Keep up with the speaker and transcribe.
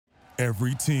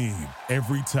Every team,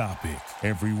 every topic,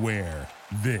 everywhere.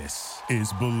 This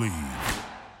is Believe.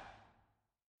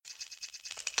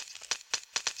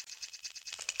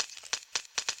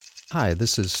 Hi,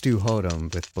 this is Stu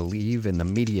Hodem with Believe in the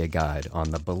Media Guide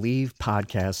on the Believe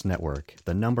Podcast Network,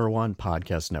 the #1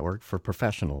 podcast network for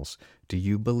professionals. Do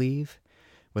you believe?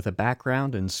 With a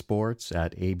background in sports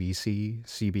at ABC,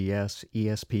 CBS,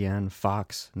 ESPN,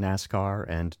 Fox, NASCAR,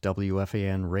 and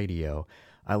WFAN Radio,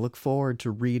 I look forward to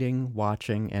reading,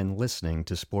 watching, and listening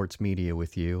to sports media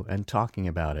with you and talking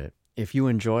about it. If you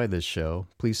enjoy this show,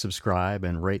 please subscribe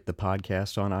and rate the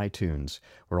podcast on iTunes.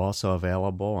 We're also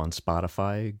available on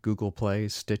Spotify, Google Play,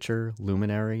 Stitcher,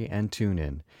 Luminary, and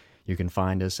TuneIn. You can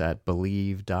find us at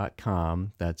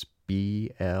Believe.com, that's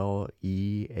BLEAV.com,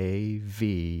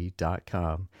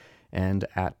 and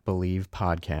at Believe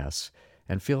Podcasts.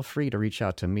 And feel free to reach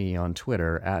out to me on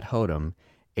Twitter at Hodem,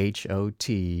 HOTHEM.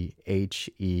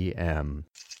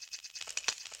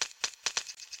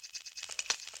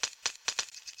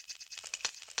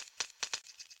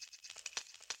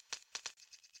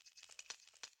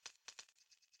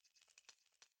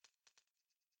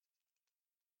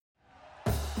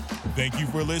 Thank you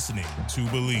for listening to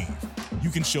Believe. You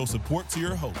can show support to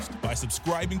your host by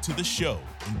subscribing to the show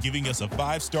and giving us a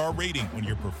 5-star rating on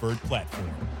your preferred platform.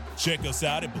 Check us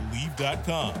out at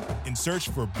Believe.com and search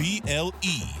for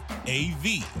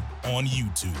BLEAV on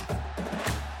YouTube.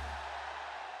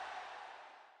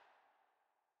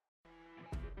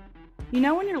 You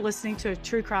know when you're listening to a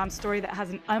true crime story that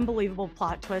has an unbelievable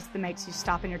plot twist that makes you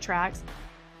stop in your tracks?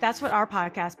 That's what our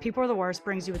podcast, People Are the Worst,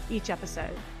 brings you with each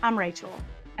episode. I'm Rachel.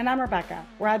 And I'm Rebecca.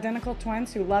 We're identical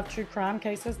twins who love true crime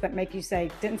cases that make you say,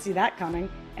 didn't see that coming,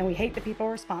 and we hate the people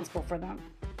responsible for them.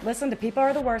 Listen to People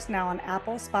Are the Worst now on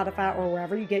Apple, Spotify, or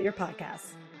wherever you get your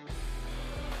podcasts.